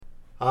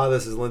Hi,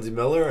 this is Lindsey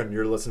Miller, and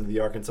you're listening to the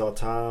Arkansas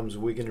Times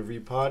Week in Review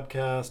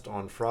podcast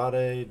on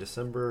Friday,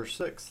 December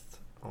 6th.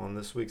 On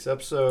this week's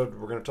episode,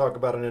 we're going to talk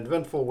about an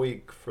eventful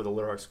week for the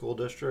Little Rock School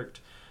District,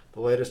 the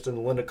latest in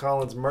the Linda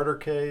Collins murder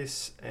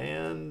case,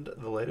 and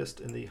the latest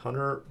in the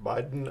Hunter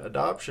Biden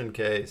adoption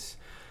case.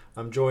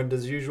 I'm joined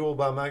as usual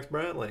by Max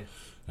Brantley.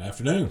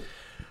 Afternoon.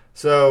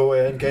 So,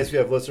 in case we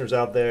have listeners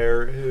out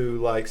there who,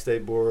 like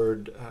State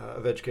Board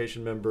of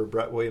Education member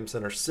Brett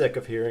Williamson, are sick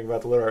of hearing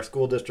about the Little Rock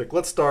School District,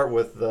 let's start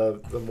with the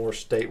more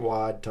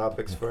statewide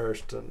topics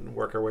first and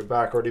work our way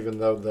backward, even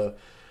though the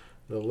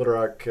Little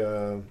Rock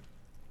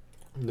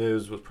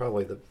news was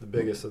probably the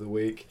biggest of the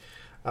week.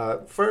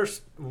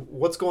 First,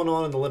 what's going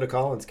on in the Linda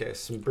Collins case?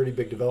 Some pretty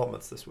big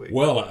developments this week.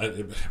 Well,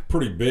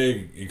 pretty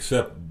big,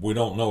 except we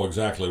don't know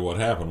exactly what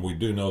happened. We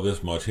do know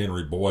this much.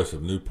 Henry Boyce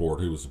of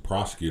Newport, who was the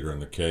prosecutor in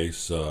the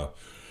case,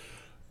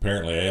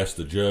 apparently asked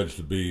the judge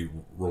to be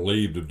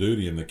relieved of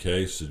duty in the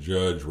case. The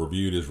judge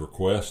reviewed his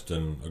request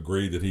and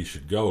agreed that he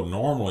should go.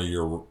 Normally,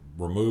 you're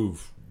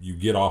removed, you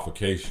get off a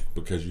case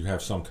because you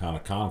have some kind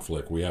of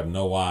conflict. We have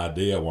no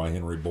idea why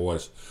Henry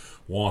Boyce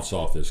wants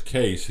off this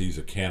case. He's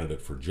a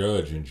candidate for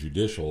judge in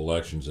judicial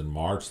elections in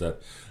March.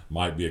 That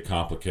might be a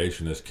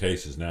complication. This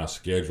case is now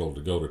scheduled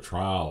to go to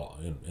trial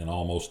in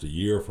almost a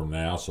year from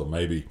now, so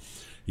maybe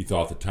he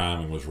thought the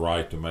timing was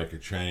right to make a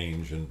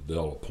change and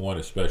they'll appoint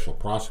a special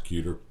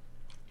prosecutor.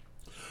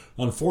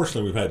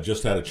 Unfortunately, we've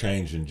just had a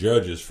change in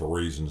judges for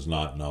reasons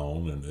not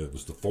known, and it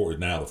was the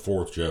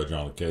fourth judge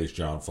on the case,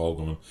 John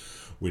Fogelman.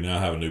 We now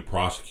have a new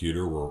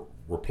prosecutor. We're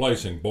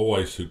replacing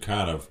Boyce, who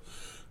kind of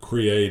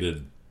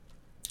created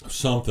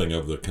something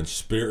of the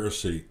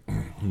conspiracy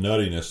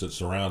nuttiness that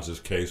surrounds this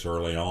case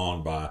early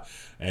on by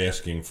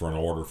asking for an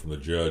order from the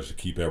judge to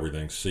keep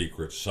everything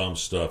secret. Some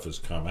stuff has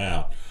come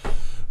out.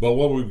 But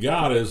what we've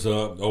got is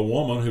a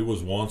woman who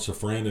was once a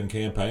friend and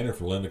campaigner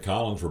for Linda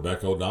Collins,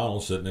 Rebecca O'Donnell,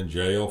 sitting in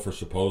jail for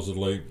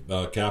supposedly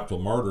capital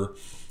murder.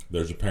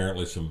 There's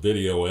apparently some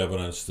video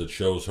evidence that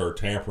shows her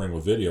tampering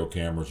with video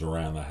cameras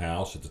around the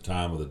house at the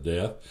time of the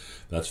death.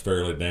 That's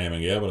fairly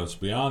damning evidence.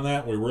 Beyond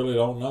that, we really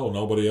don't know.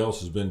 Nobody else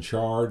has been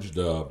charged.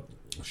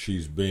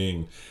 She's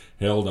being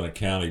held in a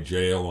county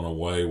jail in a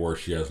way where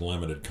she has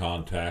limited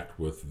contact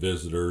with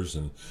visitors,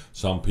 and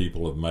some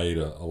people have made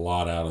a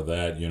lot out of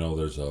that. You know,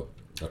 there's a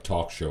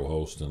talk show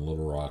host in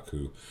Little Rock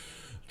who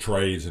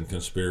trades in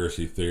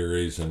conspiracy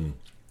theories, and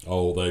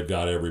they've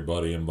got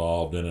everybody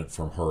involved in it,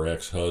 from her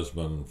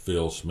ex-husband,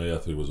 Phil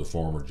Smith, who was a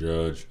former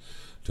judge,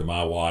 to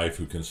my wife,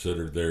 who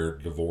considered their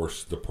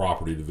divorce, the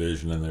property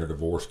division in their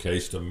divorce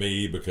case, to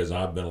me, because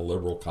I've been a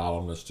liberal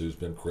columnist who's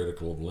been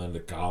critical of Linda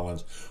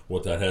Collins.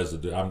 What that has to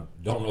do, I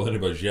don't know that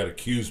anybody's yet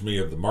accused me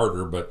of the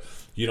murder, but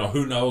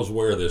who knows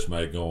where this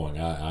may be going.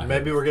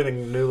 Maybe we're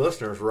getting new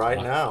listeners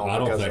now. I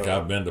don't think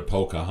I've been to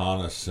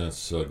Pocahontas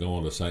since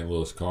going to St.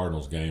 Louis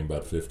Cardinals game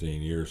about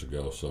 15 years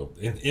ago. So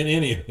in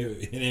any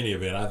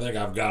event, I think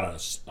I've got an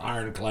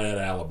ironclad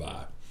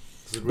alibi.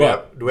 Do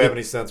we have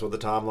any sense what the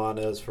timeline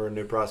is for a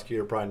new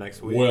prosecutor? Probably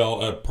next week.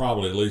 Well,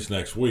 probably at least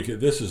next week.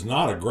 This is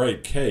not a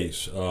great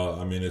case.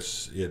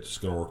 It's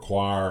going to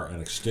require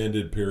an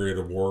extended period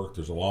of work.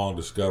 There's a long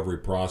discovery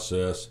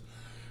process.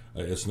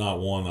 It's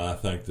not one that I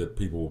think that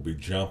people will be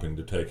jumping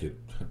to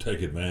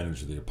take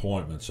advantage of the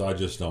appointment. So I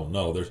just don't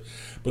know.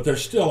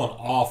 There's still an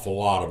awful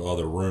lot of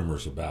other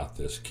rumors about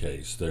this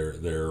case.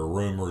 There are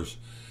rumors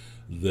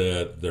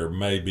that there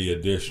may be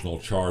additional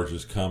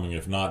charges coming,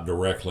 if not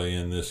directly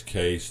in this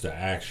case, to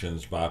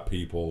actions by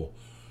people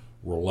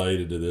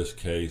related to this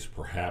case,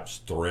 perhaps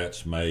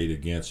threats made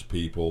against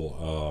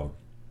people.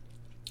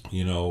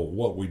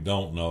 What we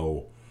don't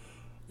know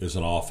is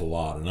an awful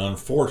lot. And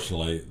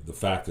unfortunately, the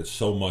fact that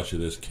so much of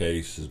this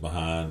case is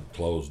behind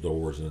closed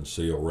doors and in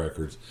sealed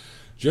records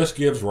just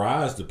gives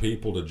rise to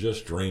people to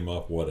just dream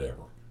up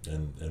whatever.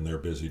 And they're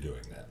busy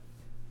doing that.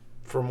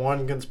 From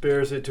one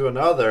conspiracy to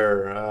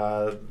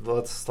another,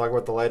 let's talk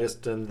about the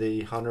latest in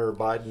the Hunter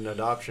Biden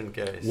adoption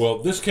case. Well,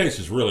 this case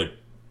is really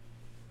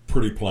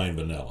pretty plain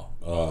vanilla.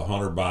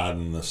 Hunter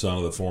Biden, the son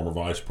of the former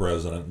vice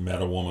president,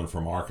 met a woman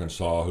from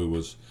Arkansas who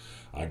was,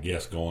 I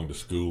guess, going to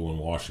school in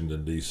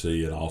Washington,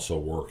 D.C. and also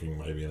working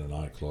maybe in a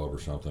nightclub or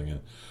something.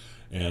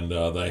 And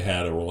they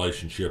had a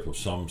relationship of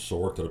some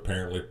sort that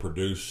apparently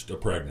produced a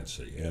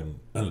pregnancy. And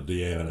a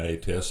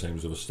DNA test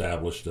seems to have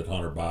established that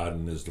Hunter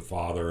Biden is the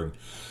father, and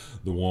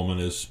the woman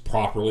is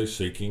properly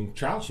seeking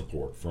child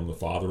support from the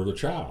father of the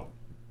child.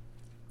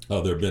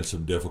 There have been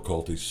some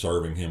difficulties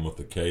serving him with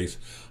the case.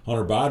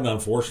 Hunter Biden,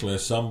 unfortunately,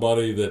 is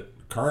somebody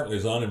that currently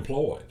is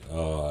unemployed.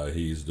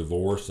 He's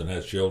divorced and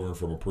has children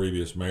from a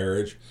previous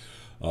marriage.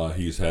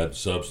 He's had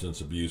substance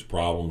abuse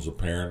problems,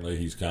 apparently.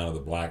 He's kind of the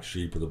black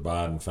sheep of the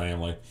Biden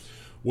family.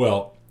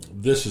 Well,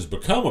 this has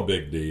become a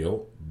big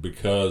deal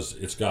because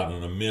it's gotten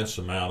an immense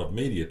amount of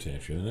media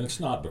attention, and it's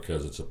not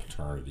because it's a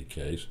paternity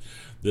case.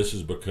 This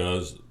is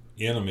because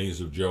enemies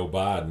of Joe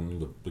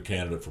Biden, the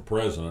candidate for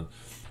president,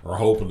 are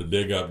hoping to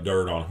dig up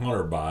dirt on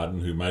Hunter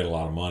Biden, who made a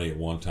lot of money at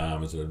one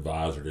time as an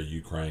advisor to a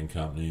Ukraine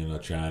company and a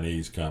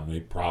Chinese company,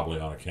 probably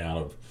on account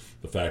of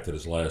the fact that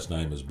his last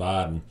name is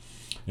Biden.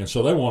 And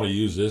so they want to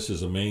use this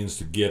as a means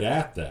to get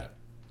at that.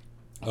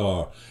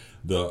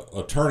 The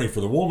attorney for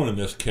the woman in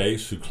this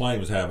case, who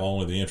claims to have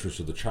only the interest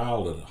of the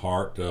child at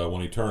heart,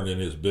 when he turned in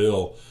his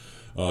bill,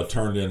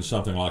 turned in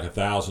something like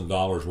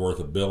 $1,000 worth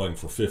of billing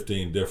for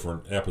 15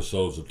 different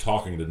episodes of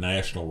talking to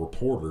national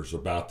reporters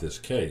about this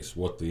case.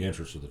 What the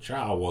interest of the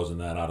child was in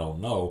that, I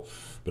don't know,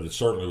 but it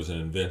certainly was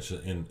in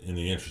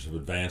the interest of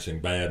advancing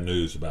bad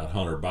news about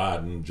Hunter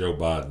Biden, Joe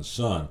Biden's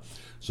son.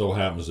 So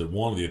happens that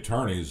one of the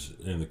attorneys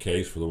in the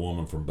case for the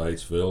woman from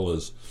Batesville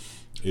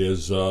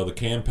is the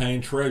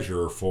campaign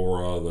treasurer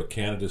for the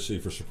candidacy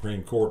for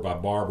Supreme Court by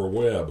Barbara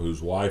Webb,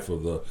 who's wife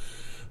of the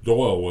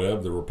Doyle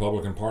Webb, the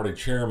Republican Party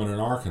chairman in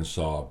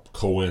Arkansas.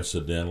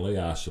 Coincidentally,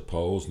 I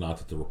suppose, not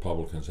that the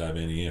Republicans have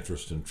any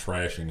interest in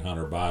trashing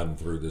Hunter Biden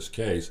through this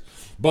case.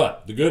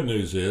 But the good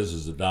news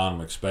is that Don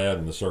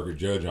McSpadden, the circuit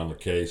judge on the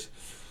case,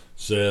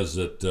 says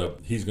that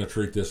he's going to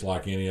treat this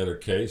like any other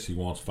case. He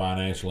wants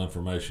financial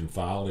information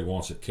filed. He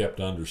wants it kept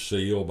under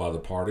seal by the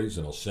parties,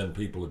 and he'll send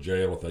people to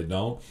jail if they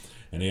don't.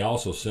 And he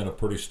also sent a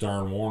pretty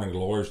stern warning to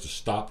lawyers to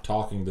stop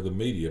talking to the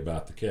media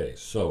about the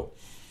case. So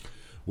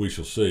we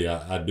shall see.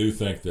 I do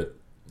think that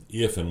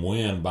if and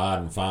when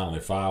Biden finally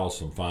files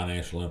some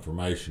financial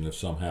information, if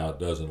somehow it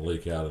doesn't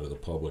leak out into the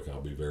public,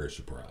 I'll be very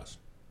surprised.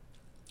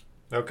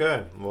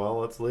 Okay, well,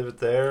 let's leave it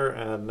there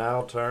and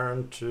now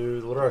turn to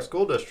the Little Rock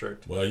School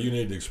District. Well, you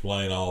need to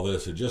explain all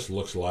this. It just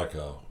looks like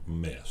a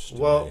mess to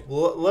me.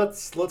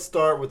 Let's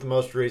start with the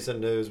most recent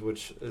news,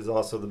 which is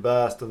also the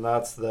best, and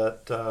that's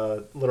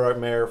that Little Rock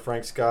Mayor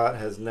Frank Scott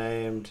has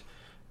named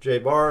Jay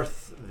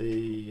Barth,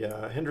 the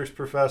Hendricks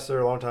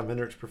professor, longtime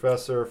Hendricks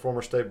professor,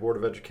 former State Board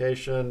of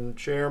Education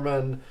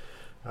chairman,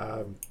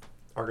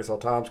 Arkansas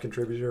Times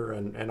contributor,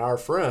 and our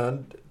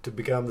friend, to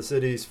become the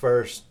city's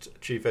first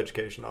chief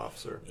education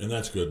officer. And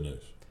that's good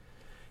news.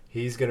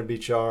 He's going to be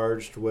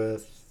charged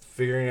with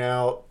figuring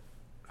out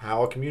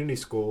how a community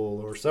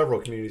school or several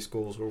community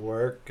schools will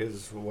work,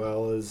 as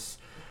well as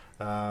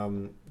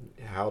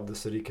how the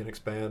city can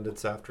expand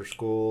its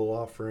after-school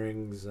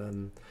offerings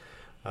and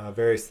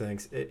various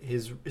things.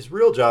 His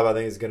real job, I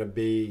think, is going to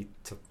be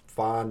to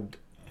find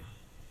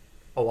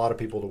a lot of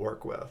people to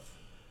work with.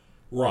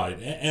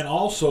 Right, and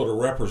also to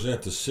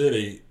represent the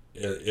city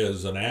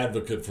as an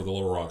advocate for the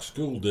Little Rock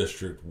School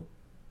District,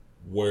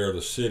 where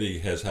the city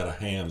has had a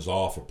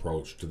hands-off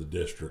approach to the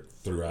district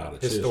throughout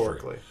its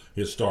history.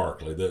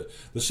 Historically.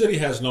 The city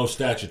has no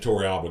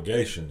statutory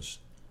obligations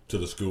to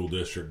the school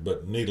district,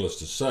 but needless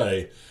to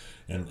say,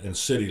 and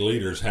city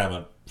leaders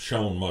haven't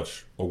shown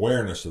much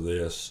awareness of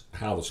this,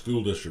 how the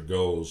school district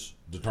goes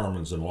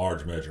determines in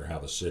large measure how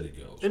the city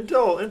goes.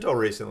 Until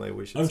recently,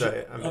 we should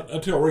say.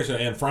 Until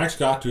recently. And Frank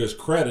Scott, to his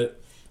credit,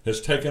 has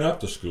taken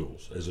up the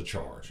schools as a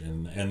charge,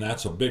 and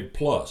that's a big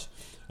plus.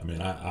 I mean,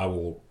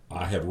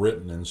 I have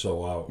written, and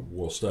so I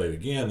will state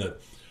again,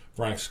 that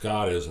Frank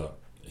Scott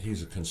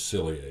he's a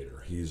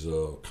conciliator, he's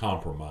a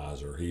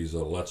compromiser, he's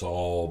a let's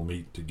all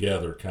meet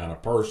together kind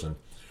of person.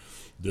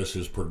 This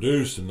has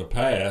produced in the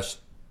past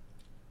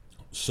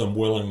some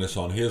willingness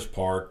on his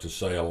part to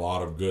say a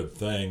lot of good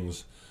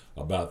things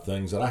about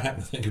things that I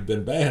happen to think have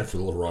been bad for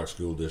the Little Rock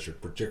School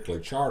District,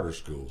 particularly charter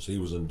schools. He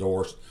was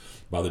endorsed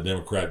by the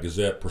Democrat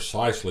Gazette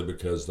precisely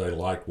because they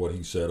liked what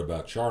he said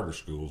about charter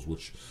schools,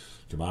 which,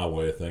 to my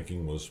way of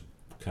thinking, was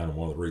kind of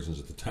one of the reasons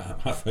at the time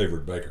I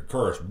favored Baker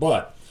Kurst.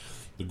 But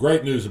the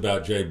great news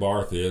about Jay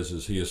Barth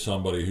is he is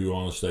somebody who,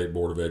 on the State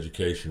Board of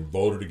Education,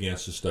 voted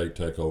against the state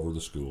takeover of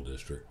the school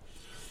district,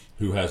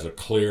 who has a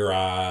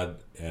clear-eyed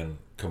and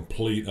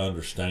complete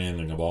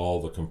understanding of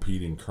all the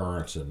competing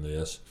currents in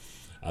this.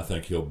 I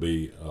think he'll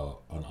be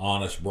an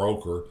honest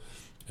broker,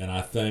 and I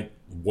think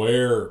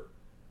where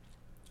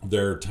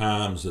there are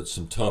times that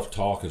some tough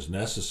talk is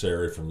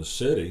necessary from the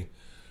city,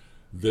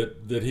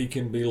 that he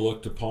can be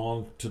looked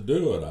upon to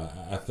do it.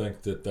 I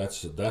think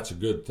that's a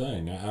good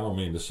thing. I don't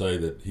mean to say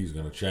that he's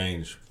going to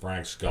change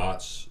Frank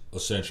Scott's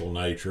essential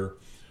nature,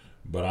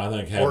 but I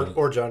think having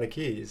or Johnny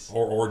Keys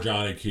or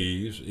Johnny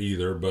Keys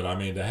either. But I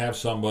mean, to have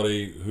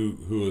somebody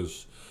who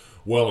is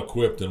well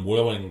equipped and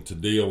willing to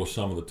deal with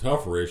some of the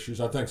tougher issues,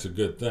 I think is a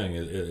good thing.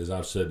 As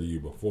I've said to you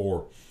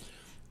before,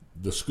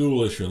 the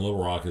school issue in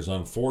Little Rock is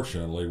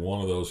unfortunately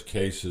one of those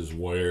cases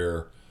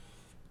where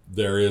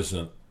there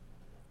isn't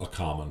a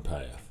common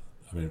path.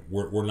 I mean,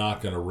 we're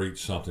not going to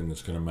reach something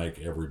that's going to make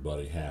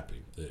everybody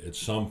happy. At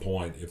some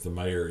point, if the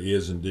mayor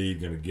is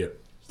indeed going to get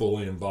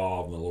fully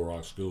involved in the Little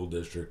Rock School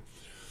District,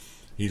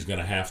 he's going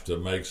to have to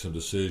make some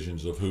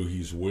decisions of who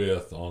he's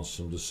with on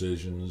some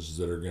decisions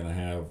that are going to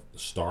have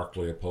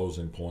starkly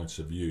opposing points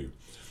of view.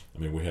 I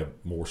mean, we have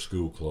more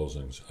school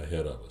closings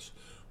ahead of us.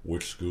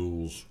 Which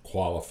schools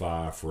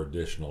qualify for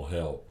additional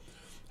help?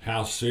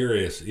 How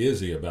serious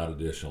is he about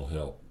additional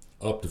help?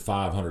 Up to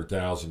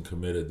 $500,000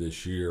 committed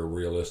this year.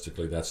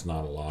 Realistically, that's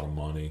not a lot of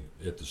money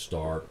at the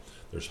start.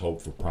 There's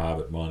hope for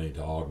private money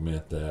to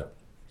augment that.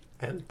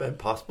 And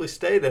possibly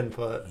state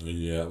input.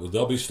 Yeah, well,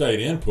 there'll be state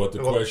input. The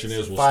question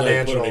is, will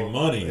state put any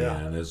money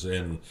in? As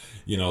in,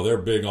 they're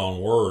big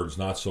on words,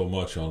 not so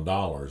much on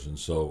dollars, and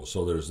so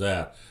there's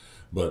that.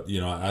 But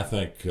I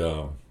think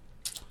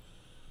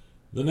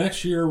The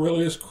next year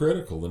really is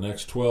critical. The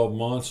next 12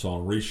 months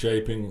on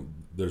reshaping,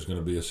 there's going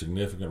to be a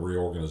significant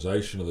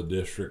reorganization of the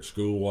district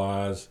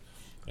school-wise,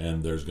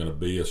 and there's going to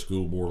be a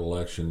school board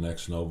election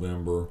next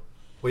November.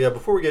 Well, yeah,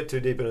 before we get too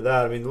deep into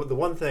that, I mean, the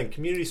one thing,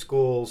 community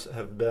schools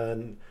have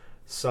been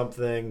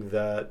something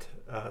that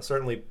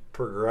certainly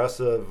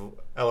progressive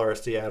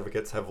LRSD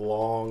advocates have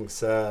long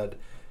said,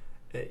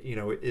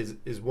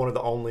 is one of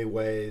the only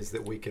ways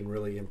that we can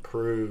really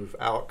improve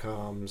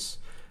outcomes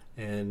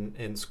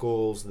in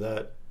schools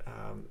that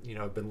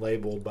have been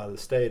labeled by the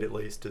state at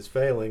least as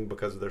failing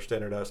because of their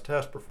standardized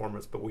test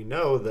performance. But we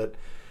know that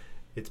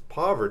it's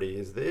poverty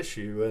is the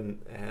issue,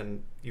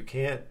 and you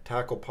can't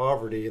tackle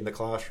poverty in the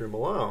classroom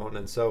alone.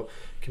 And so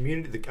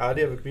the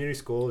idea of a community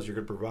school is you're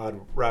going to provide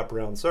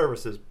wraparound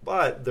services.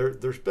 But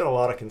there's been a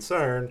lot of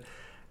concern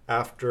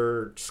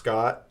after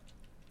Scott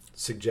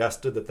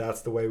suggested that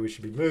that's the way we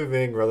should be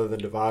moving rather than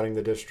dividing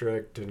the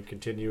district and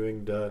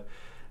continuing to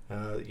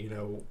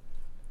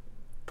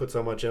put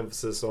so much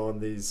emphasis on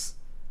these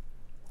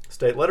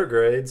state letter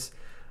grades,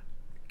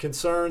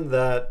 concerned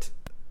that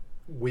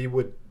we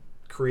would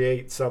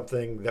create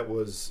something that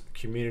was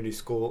community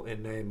school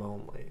in name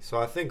only. So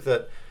I think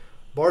that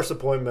Barth's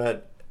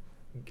appointment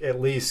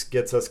at least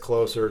gets us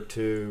closer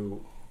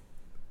to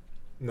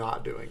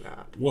not doing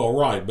that. Well,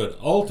 right, but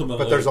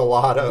ultimately, there's a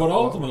lot of. But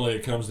ultimately,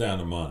 it comes down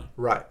to money.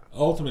 Right.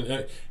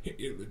 Ultimately,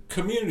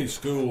 community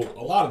school.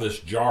 A lot of this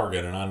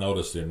jargon, and I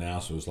noticed the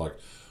announcement was like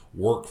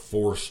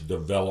workforce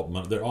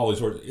development. There, all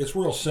these words. It's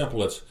real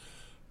simple. It's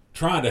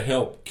trying to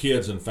help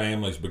kids and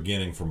families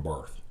beginning from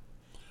birth,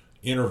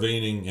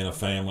 intervening in a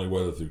family,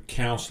 whether through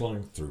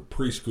counseling, through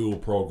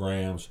preschool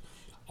programs,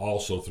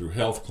 also through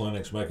health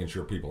clinics, making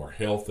sure people are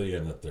healthy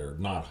and that they're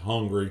not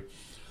hungry.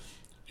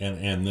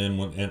 And then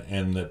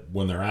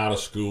when they're out of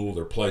school,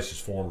 there are places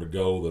for them to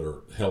go that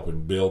are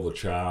helping build the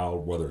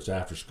child, whether it's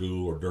after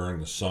school or during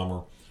the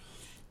summer.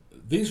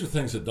 These are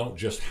things that don't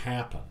just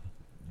happen.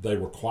 They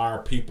require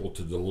people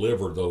to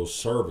deliver those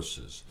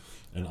services.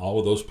 And all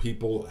of those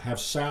people have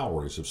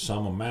salaries of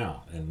some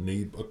amount and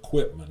need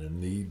equipment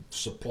and need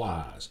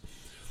supplies.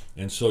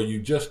 And so you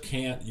just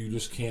can't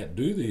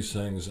do these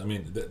things. I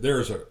mean,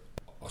 there's a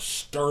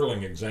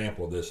sterling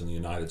example of this in the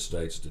United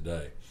States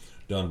today,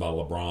 done by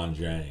LeBron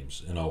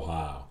James in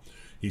Ohio.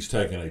 He's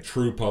taken a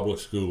true public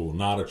school,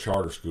 not a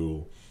charter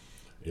school.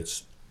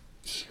 It's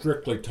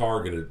strictly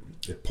targeted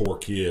at poor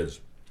kids,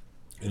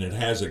 and it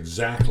has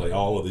exactly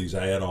all of these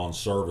add-on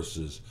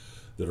services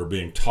that are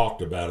being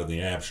talked about in the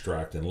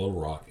abstract in Little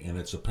Rock, and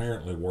it's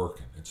apparently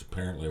working. It's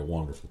apparently a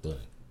wonderful thing.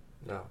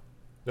 No.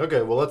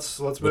 Okay, well, let's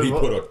move on. But he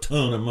put a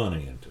ton of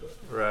money into it.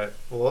 Right.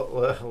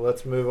 Well,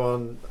 let's move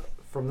on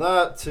from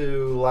that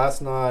to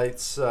last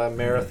night's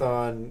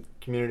Marathon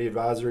Community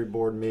Advisory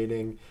Board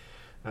meeting.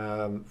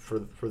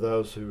 For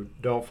those who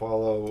don't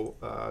follow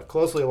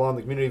closely along,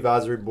 the Community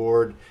Advisory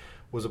Board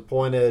was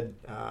appointed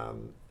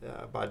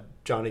by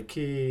Johnny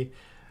Key.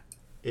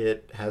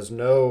 It has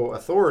no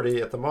authority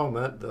at the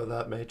moment, though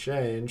that may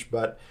change,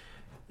 but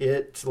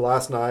it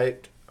last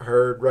night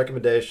heard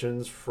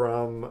recommendations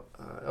from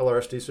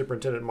LRSD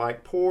Superintendent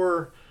Mike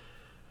Poore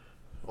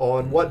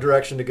on what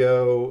direction to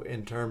go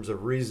in terms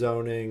of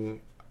rezoning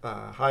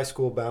high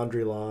school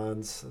boundary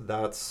lines.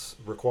 That's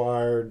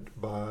required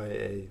by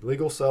a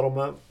legal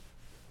settlement,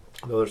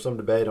 though there's some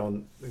debate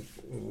on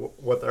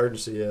what the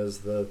urgency is.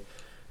 The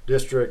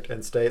district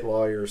and state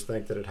lawyers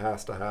think that it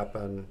has to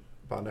happen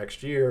by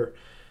next year.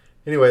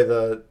 Anyway,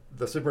 the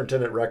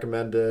superintendent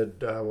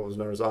recommended what was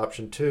known as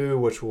Option 2,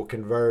 which will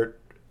convert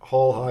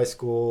Hull High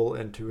School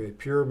into a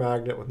pure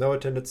magnet with no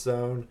attendance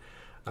zone,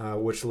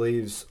 which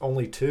leaves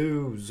only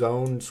 2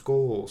 zoned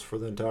schools for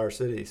the entire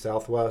city,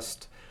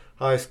 Southwest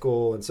High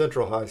School and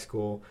Central High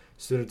School.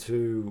 Students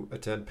who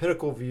attend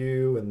Pinnacle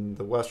View in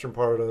the western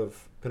part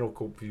of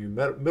Pinnacle View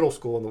Middle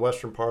School in the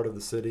western part of the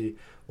city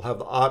will have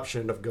the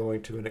option of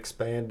going to an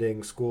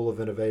expanding School of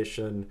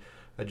Innovation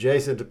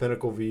adjacent to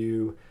Pinnacle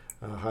View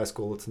High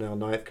School. It's now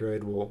 9th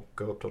grade, will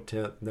go up till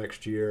 10th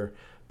next year,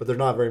 but there's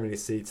not very many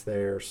seats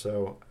there,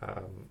 so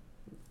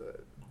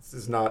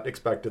it's not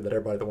expected that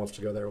everybody that wants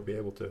to go there will be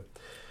able to.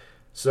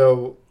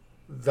 So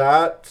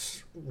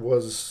that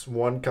was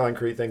one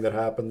concrete thing that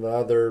happened. The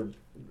other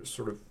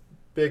sort of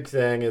big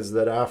thing is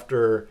that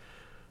after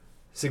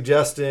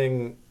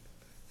suggesting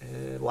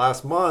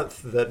last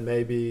month that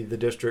maybe the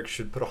district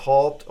should put a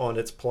halt on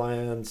its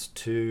plans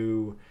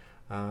to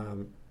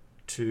add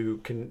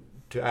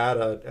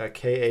a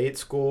K-8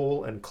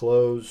 school and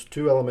close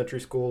 2 elementary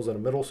schools and a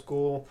middle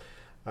school.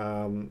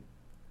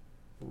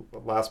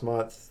 Last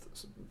month,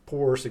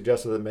 Poore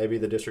suggested that maybe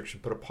the district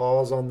should put a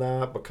pause on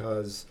that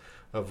because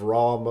of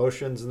raw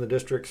emotions in the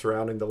district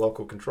surrounding the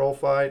local control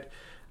fight.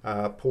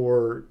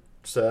 Poore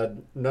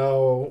said,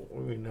 no,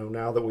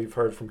 now that we've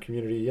heard from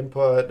community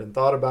input and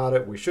thought about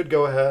it, we should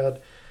go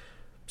ahead.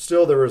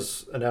 Still, there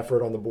was an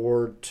effort on the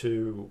board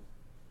to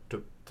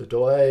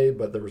delay,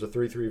 but there was a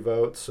 3-3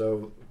 vote,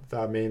 so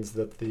that means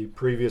that the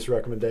previous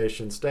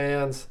recommendation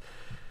stands.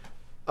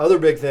 Other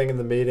big thing in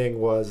the meeting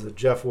was that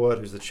Jeff Wood,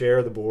 who's the chair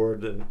of the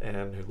board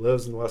and who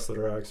lives in West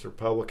Little Rock, is a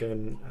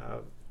Republican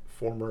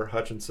former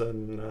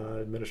Hutchinson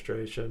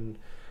administration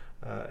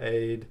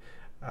aide,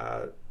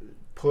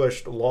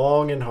 pushed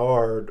long and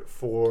hard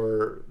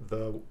for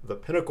the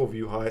Pinnacle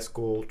View High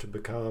School to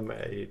become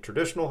a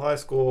traditional high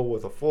school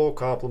with a full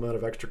complement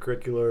of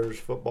extracurriculars,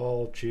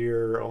 football,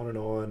 cheer,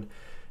 on,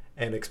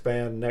 and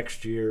expand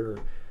next year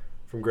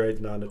from grades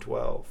 9 to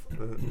 12.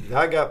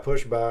 That got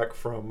pushed back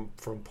from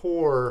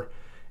Poor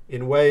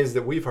in ways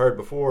that we've heard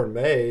before and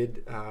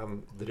made.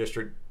 The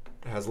district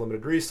has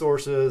limited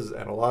resources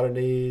and a lot of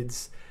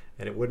needs,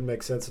 and it wouldn't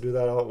make sense to do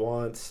that all at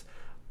once.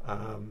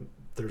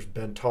 There's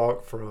been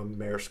talk from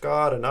Mayor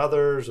Scott and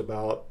others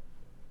about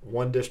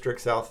one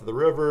district south of the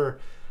river.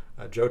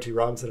 Joe T.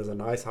 Robinson is a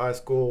nice high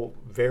school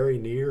very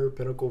near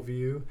Pinnacle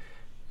View.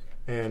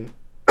 And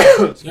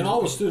and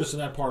all the students in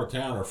that part of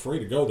town are free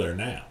to go there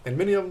now. And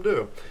many of them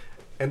do.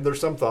 And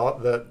there's some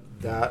thought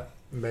that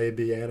may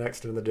be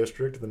annexed in the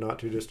district in the not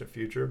too distant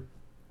future.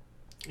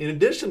 In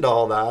addition to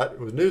all that, it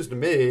was news to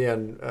me,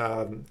 and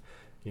I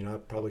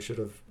probably should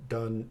have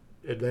done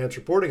advanced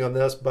reporting on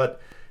this,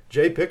 but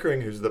Jay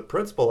Pickering, who's the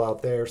principal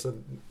out there,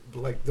 said,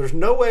 there's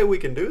no way we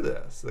can do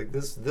this.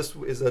 This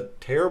is a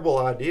terrible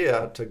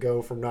idea to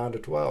go from 9 to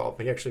 12.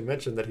 He actually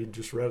mentioned that he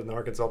just read in the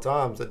Arkansas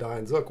Times that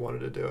Diane Zook wanted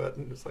to do it.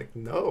 And it's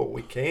no,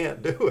 we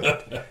can't do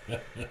it.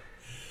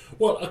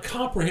 Well, a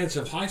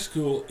comprehensive high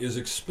school is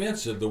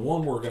expensive. The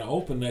one we're going to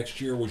open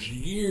next year was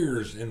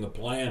years in the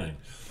planning.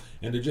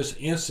 And to just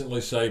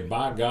instantly say,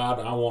 by God,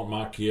 I want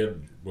my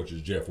kid, which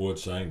is Jeff Wood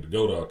saying, to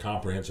go to a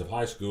comprehensive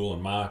high school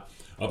in my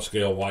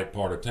upscale white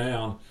part of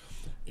town,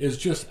 is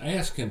just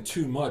asking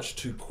too much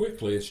too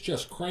quickly. It's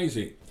just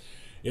crazy.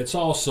 It's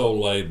also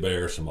laid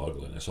bare some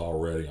ugliness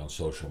already on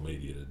social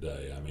media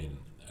today. I mean,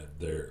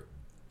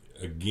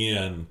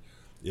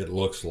 it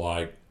looks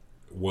like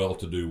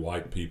well-to-do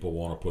white people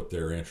want to put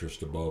their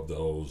interest above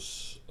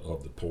those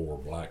of the poor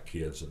black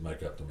kids that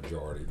make up the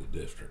majority of the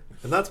district.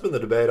 And that's been the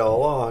debate all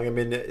along. I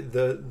mean,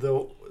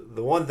 the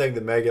one thing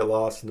that may get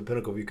lost in the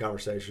Pinnacle View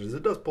conversation is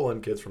it does pull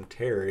in kids from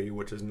Terry,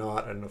 which is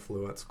not an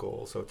affluent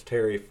school. So it's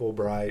Terry,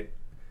 Fulbright,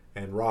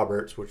 and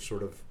Roberts, which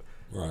sort of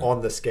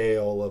on the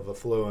scale of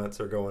affluence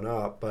are going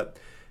up. But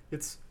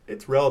it's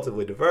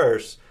relatively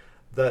diverse.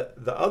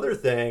 The other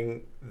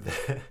thing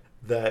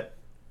that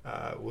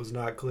was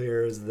not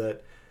clear is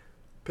that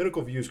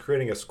Pinnacle View is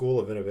creating a school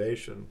of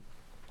innovation,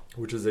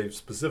 which is a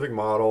specific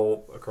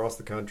model across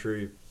the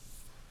country.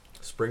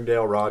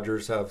 Springdale,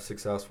 Rogers have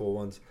successful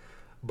ones,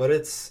 but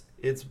it's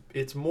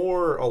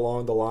more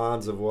along the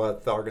lines of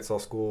what the Arkansas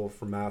School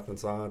for Math and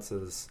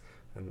Sciences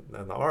and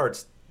the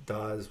Arts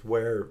does,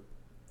 where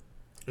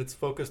it's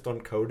focused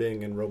on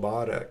coding and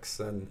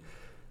robotics. And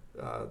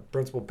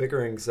Principal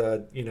Pickering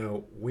said,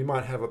 we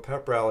might have a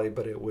pep rally,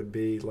 but it would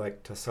be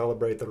like to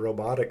celebrate the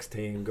robotics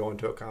team going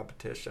to a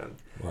competition.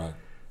 Right.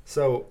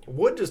 So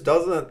Wood just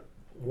doesn't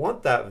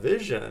want that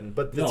vision.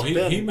 But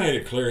he made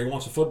it clear he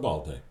wants a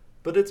football team.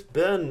 But it's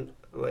been,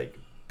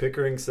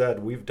 Pickering said,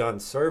 we've done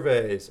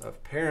surveys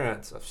of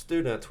parents, of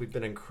students. We've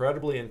been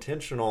incredibly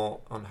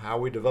intentional on how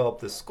we develop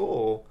this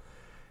school.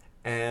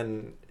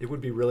 And it would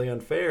be really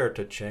unfair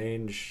to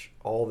change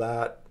all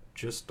that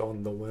just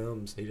on the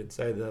whims. He didn't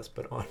say this,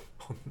 but on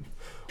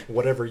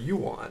whatever you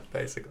want,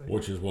 basically.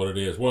 Which is what it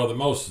is. Well, the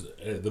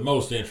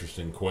most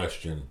interesting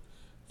question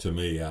to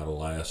me out of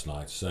last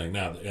night's thing.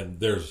 Now, and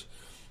there's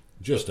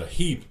just a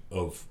heap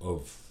of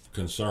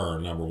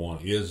concern. Number one,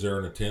 is there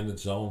an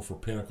attendance zone for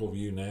Pinnacle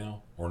View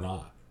now or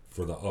not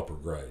for the upper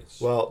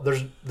grades? Well,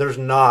 there's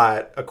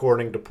not,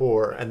 according to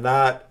Poor, and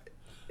that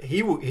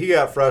he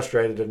got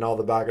frustrated in all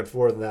the back and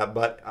forth in that.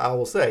 But I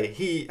will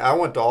say I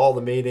went to all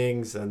the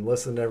meetings and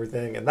listened to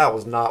everything, and that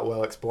was not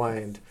well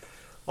explained.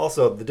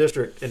 Also, the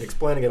district, in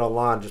explaining it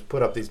online, just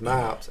put up these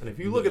maps, and if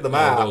you look at the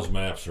map, those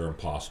maps are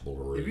impossible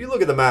to read. If you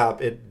look at the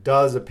map, it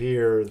does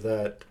appear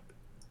that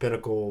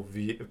Pinnacle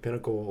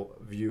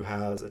View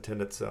has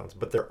attendance zones,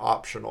 but they're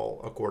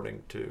optional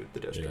according to the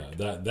district.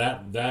 Yeah,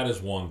 that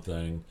is one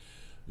thing.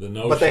 The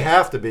notion, but they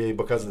have to be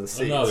because of the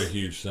seats. Another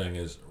huge thing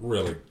is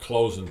really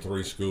closing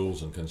 3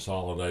 schools and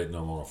consolidating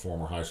them on a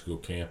former high school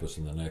campus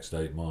in the next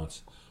 8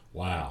 months.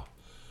 Wow,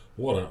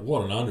 what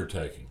an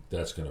undertaking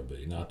that's going to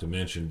be. Not to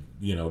mention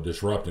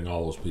disrupting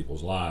all those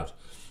people's lives,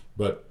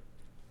 but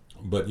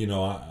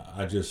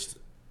I just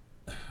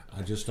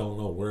don't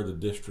know where the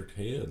district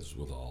heads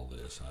with all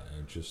this.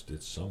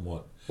 It's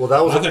somewhat.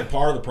 Well, I think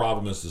part of the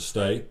problem is the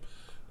state.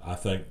 I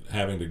think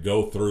having to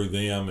go through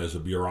them as a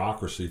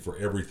bureaucracy for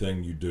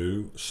everything you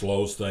do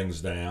slows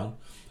things down.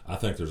 I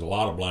think there's a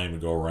lot of blame to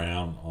go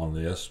around on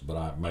this, but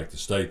I make the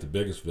state the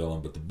biggest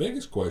villain. But the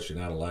biggest question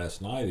out of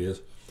last night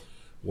is,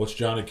 what's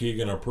Johnny Key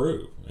going to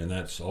approve? And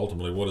that's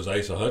ultimately, what is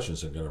Asa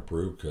Hutchinson going to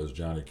approve? Because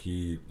Johnny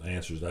Key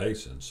answers to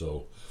Asa. And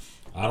so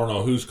I don't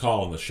know who's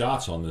calling the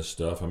shots on this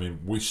stuff. I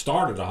mean, we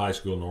started a high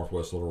school in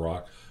Northwest Little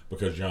Rock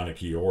because Johnny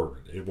Key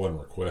ordered it. It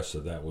wasn't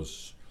requested. It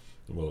was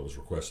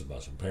requested by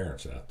some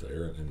parents out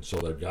there. And so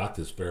they've got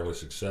this fairly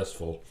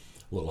successful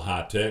little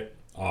high-tech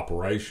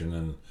operation,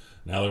 and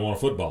now they want a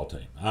football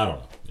team. I don't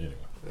know. Anyway.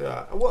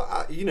 Yeah.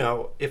 Well,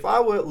 if I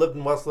would lived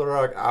in West Little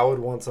Rock, I would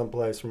want some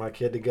place for my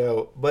kid to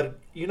go. But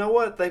you know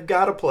what? They've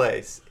got a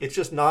place. It's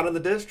just not in the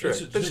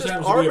district. It It's just just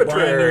happens to be a brand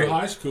arbitrary. new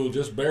high school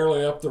just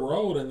barely up the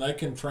road, and they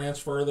can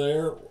transfer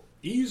there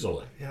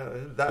easily. Yeah,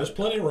 There's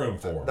plenty of room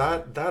for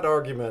them. that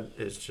argument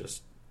is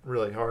just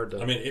really hard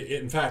to. I mean,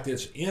 in fact,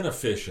 it's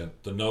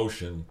inefficient, the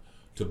notion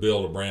to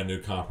build a brand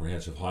new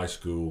comprehensive high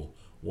school.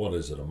 What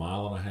is it, a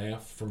mile and a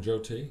half from Joe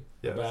T?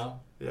 Yes. About?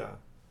 Yeah.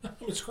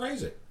 It's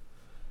crazy.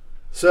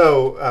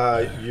 So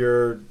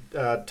your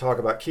talk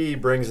about Key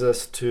brings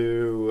us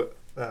to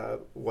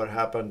what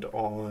happened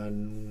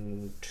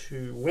on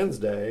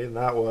Wednesday, and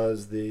that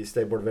was the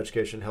State Board of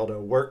Education held a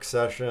work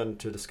session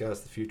to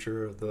discuss the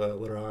future of the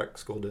Little Rock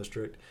School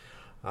District.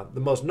 The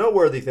most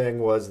noteworthy thing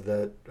was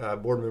that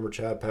board member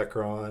Chad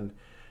Peckron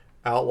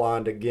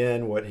outlined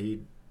again what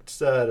he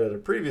said at a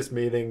previous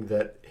meeting,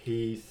 that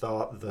he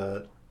thought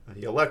that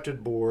the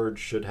elected board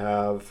should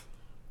have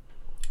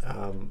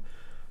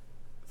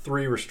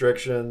 3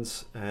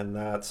 restrictions, and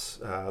that's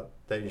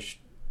they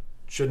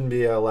shouldn't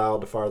be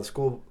allowed to fire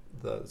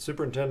the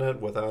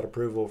superintendent without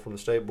approval from the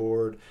state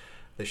board.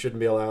 They shouldn't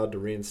be allowed to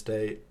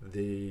reinstate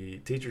the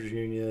teachers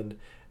union,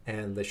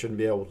 and they shouldn't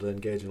be able to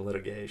engage in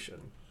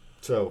litigation.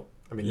 So,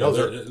 I mean, those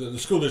are the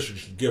school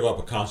district should give up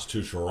a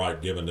constitutional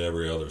right given to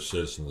every other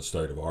citizen in the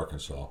state of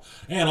Arkansas.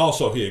 And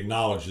also, he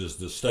acknowledges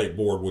the state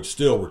board would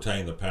still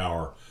retain the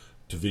power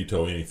to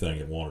veto anything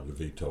it wanted to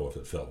veto if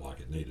it felt like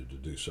it needed to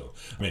do so.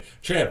 I mean,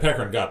 Chad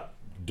Peckron got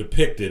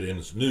depicted in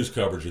his news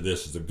coverage of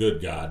this as a good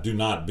guy. Do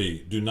not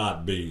be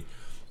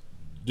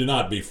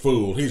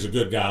fooled. He's a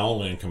good guy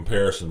only in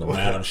comparison to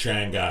Madam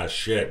Shanghai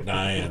Sheikh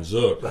Diane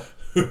Zook,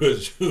 who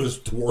is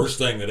the worst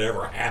thing that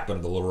ever happened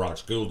to the Little Rock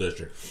School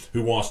District,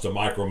 who wants to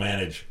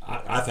micromanage,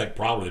 I think,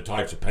 probably the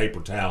types of paper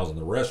towels in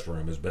the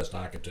restroom, as best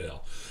I can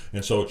tell.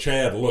 And so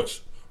Chad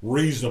looks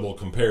reasonable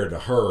compared to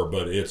her,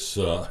 but it's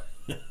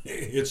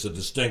a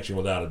distinction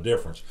without a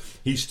difference.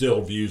 He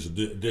still views a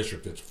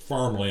district that's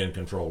firmly in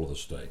control of the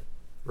state.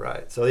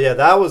 right. So yeah,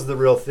 that was the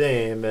real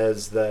theme,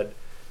 is that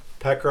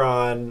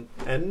Peckron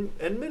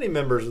and many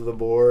members of the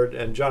board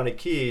and Johnny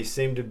Key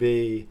seem to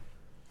be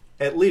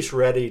at least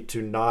ready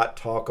to not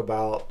talk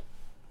about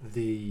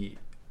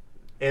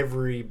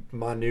every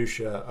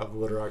minutia of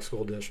Little Rock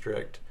School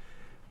District.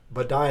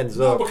 But Diane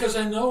Zook, No, because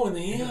they know in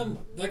the end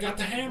they got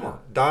the hammer.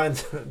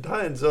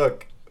 Diane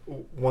Zook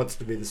wants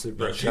to be the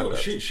superintendent.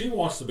 She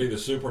wants to be the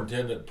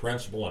superintendent,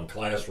 principal, and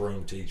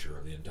classroom teacher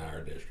of the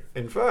entire district.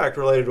 In fact,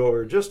 related to what we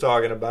were just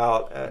talking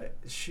about,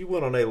 she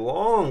went on a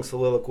long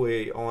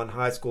soliloquy on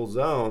high school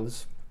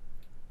zones,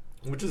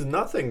 which is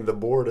nothing the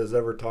board has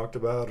ever talked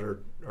about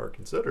or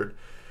considered,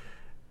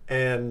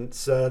 and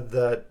said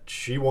that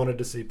she wanted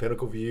to see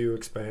Pinnacle View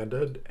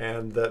expanded,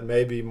 and that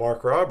maybe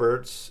Mark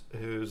Roberts,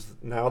 who's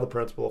now the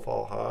principal of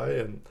Fall High,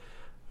 and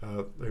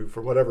who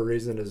for whatever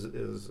reason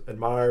is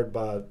admired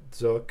by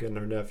Zook and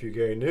her nephew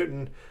Gary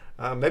Newton,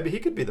 maybe he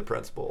could be the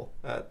principal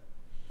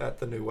at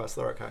the new West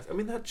Little Rock High. I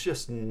mean, that's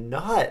just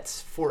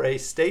nuts for a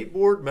state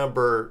board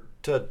member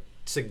to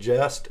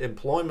suggest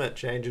employment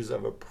changes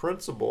of a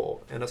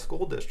principal in a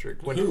school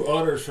district. Who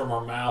utters from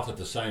her mouth at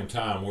the same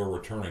time, we're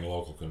returning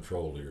local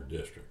control to your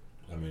district?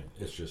 I mean,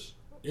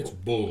 it's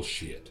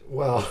bullshit.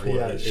 Well,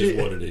 is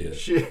what it is.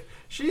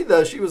 She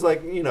was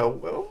like,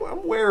 well,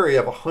 I'm wary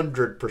of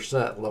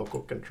 100%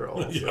 local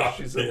control. So Yeah,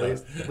 she's yeah,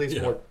 at least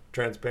yeah. more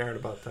transparent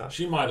about that.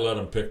 She might let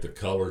them pick the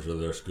colors of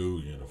their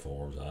school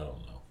uniforms. I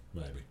don't know.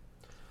 Maybe.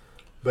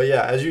 But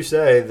yeah, as you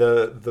say,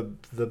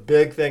 the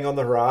big thing on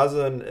the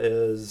horizon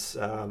is,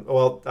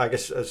 I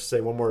guess I should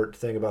say one more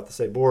thing about the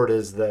state board,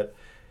 is that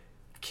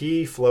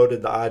Key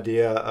floated the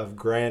idea of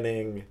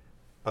granting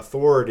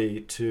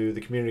authority to the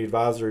Community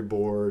Advisory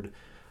Board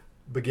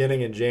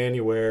beginning in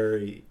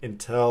January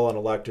until an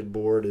elected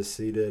board is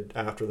seated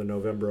after the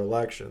November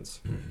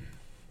elections.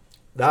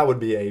 That would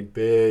be a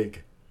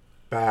big,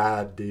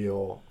 bad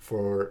deal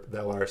for the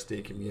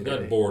LRSD community.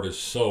 That board is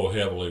so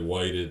heavily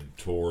weighted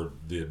toward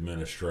the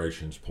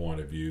administration's point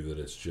of view that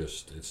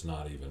it's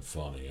not even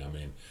funny. I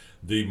mean,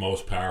 the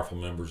most powerful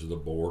members of the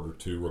board are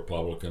 2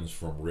 Republicans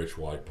from rich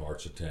white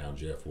parts of town,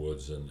 Jeff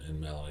Woods and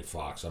Melanie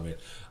Fox. I mean,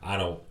 I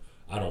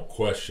don't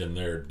question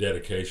their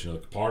dedication.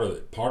 Part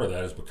of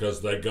that is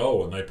because they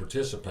go and they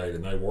participate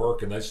and they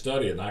work and they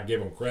study, and I give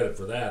them credit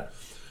for that.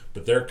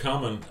 But they're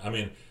coming. I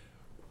mean,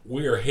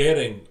 we are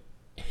heading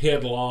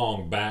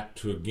headlong back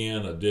to,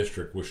 again, a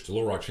district which the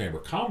Little Rock Chamber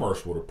of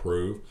Commerce would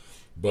approve,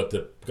 but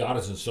that got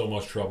us in so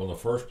much trouble in the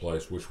first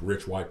place, which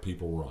rich white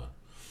people run.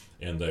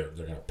 And they're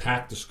going to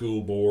pack the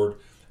school board,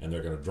 and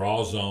they're going to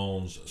draw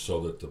zones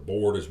so that the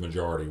board is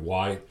majority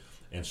white,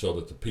 and so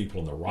that the people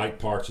in the right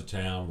parts of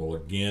town will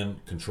again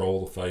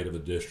control the fate of a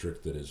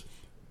district that is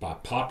by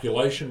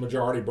population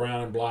majority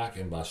brown and black,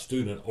 and by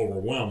student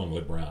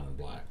overwhelmingly brown and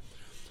black.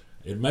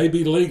 It may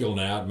be legal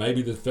now.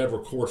 Maybe the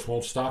federal courts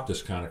won't stop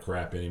this kind of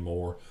crap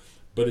anymore,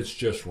 but it's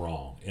just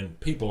wrong. And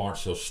people aren't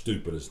so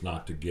stupid as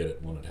not to get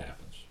it when it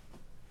happens.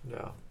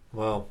 Yeah.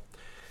 Well,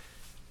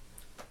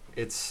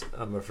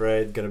 I'm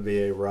afraid, going to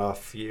be a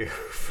rough year.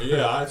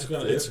 Yeah,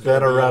 It's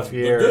been a rough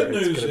year. The good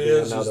news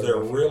is there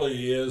rough year.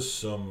 really is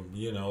some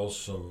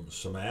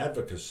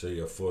advocacy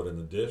afoot in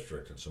the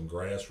district and some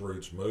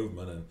grassroots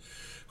movement, and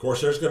of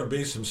course there's going to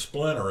be some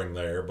splintering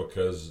there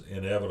because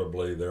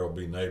inevitably there will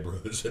be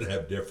neighborhoods that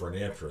have different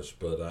interests.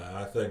 But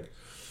I think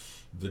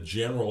the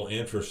general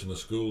interest in the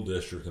school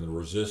district and the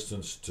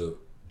resistance to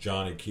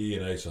Johnny Key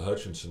and Asa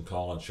Hutchinson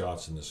calling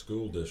shots in the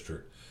school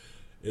district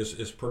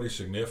is pretty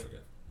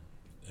significant,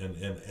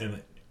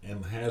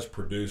 and has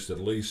produced at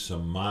least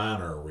some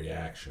minor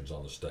reactions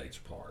on the state's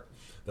part.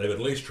 They've at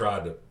least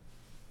tried to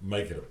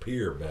make it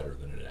appear better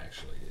than it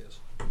actually is.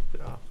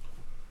 Yeah.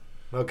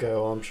 Okay,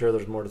 well, I'm sure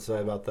there's more to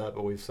say about that,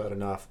 but we've said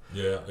enough.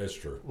 Yeah, it's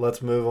true.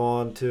 Let's move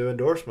on to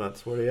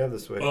endorsements. What do you have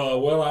this week?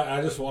 Well,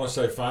 I just want to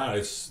say, fine,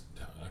 it's,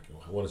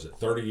 what is it,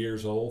 30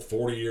 years old,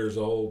 40 years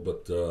old,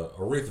 but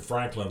Aretha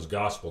Franklin's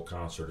gospel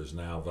concert is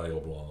now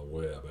available on the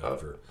web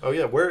after. Oh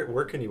yeah,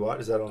 where can you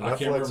watch? Is that on Netflix? I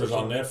can't remember if it's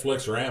on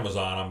Netflix or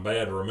Amazon. I'm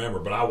bad to remember,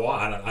 but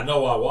I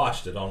know I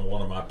watched it on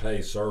one of my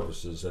pay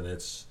services, and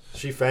it's.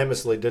 She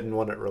famously didn't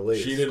want it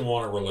released. She didn't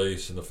want it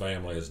released, and the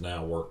family has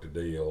now worked a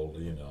deal,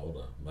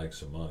 to make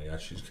some money.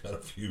 She's got a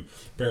few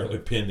apparently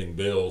pending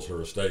bills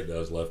her estate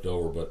does left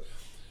over, but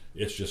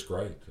it's just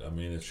great. I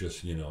mean, it's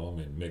just,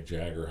 Mick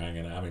Jagger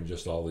hanging out. I mean,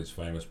 just all these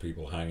famous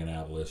people hanging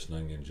out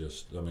listening,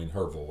 and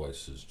her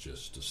voice is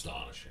just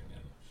astonishing,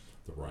 and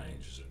the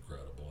range is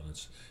incredible. And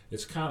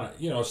it's kind of,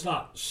 it's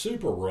not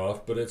super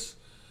rough, but it's,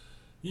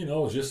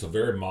 it's just a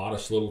very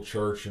modest little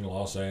church in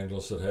Los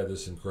Angeles that had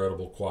this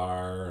incredible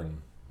choir,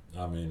 and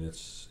I mean,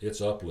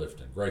 it's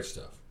uplifting. Great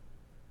stuff.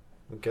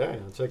 Okay,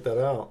 I'll check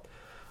that out.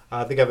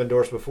 I think I've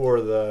endorsed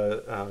before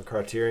the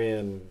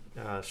Criterion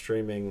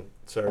streaming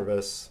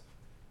service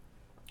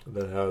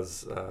that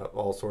has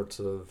all sorts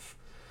of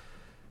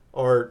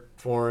art,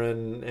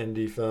 foreign,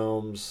 indie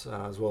films,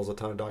 as well as a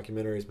ton of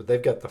documentaries. But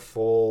they've got the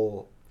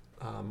full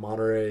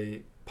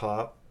Monterey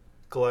Pop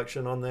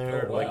collection on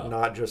there. Oh, wow. Like,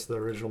 not just the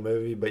original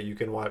movie, but you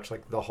can watch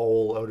like the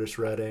whole Otis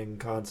Redding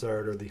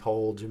concert or the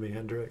whole Jimi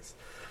Hendrix.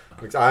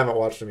 I haven't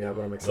watched them yet,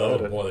 but I'm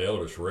excited. Oh boy, the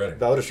Otis Redding.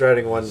 The Otis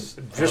Redding one,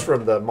 just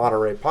from the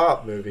Monterey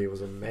Pop movie,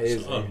 was amazing.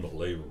 It's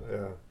unbelievable.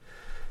 Yeah.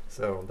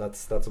 So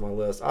that's on my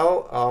list.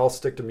 I'll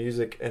stick to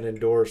music and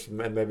endorse,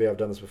 and maybe I've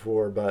done this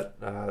before, but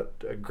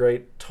a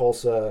great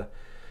Tulsa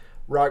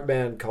rock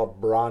band called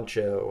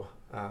Broncho.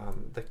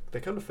 They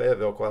come to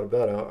Fayetteville quite a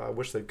bit. I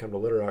wish they'd come to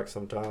Little Rock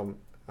sometime.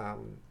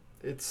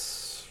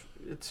 It's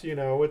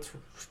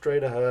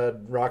straight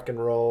ahead rock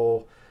and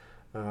roll,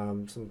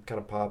 some kind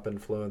of pop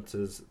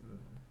influences.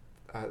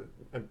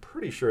 I'm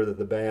pretty sure that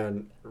the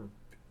band are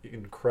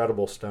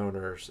incredible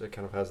stoners. It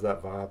kind of has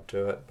that vibe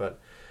to it,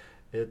 but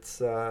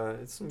it's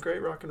some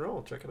great rock and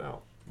roll. Check it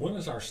out. When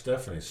is our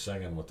Stephanie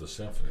singing with the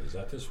symphony? Is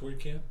that this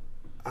weekend?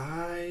 Or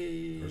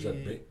is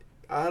that big?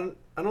 I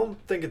don't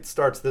think it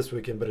starts this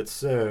weekend, but it's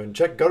soon.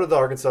 Go to the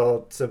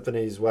Arkansas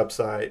Symphony's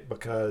website,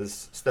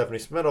 because Stephanie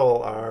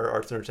Smittle, our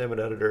arts and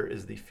entertainment editor,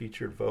 is the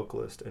featured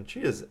vocalist, and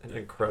she is an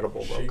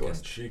incredible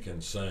vocalist. She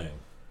can sing.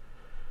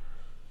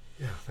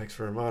 Yeah, thanks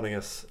for reminding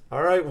us.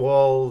 All right,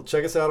 well,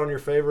 check us out on your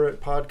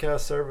favorite podcast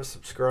service.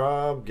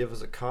 Subscribe, give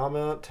us a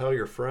comment, tell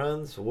your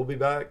friends. We'll be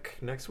back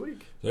next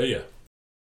week. See ya.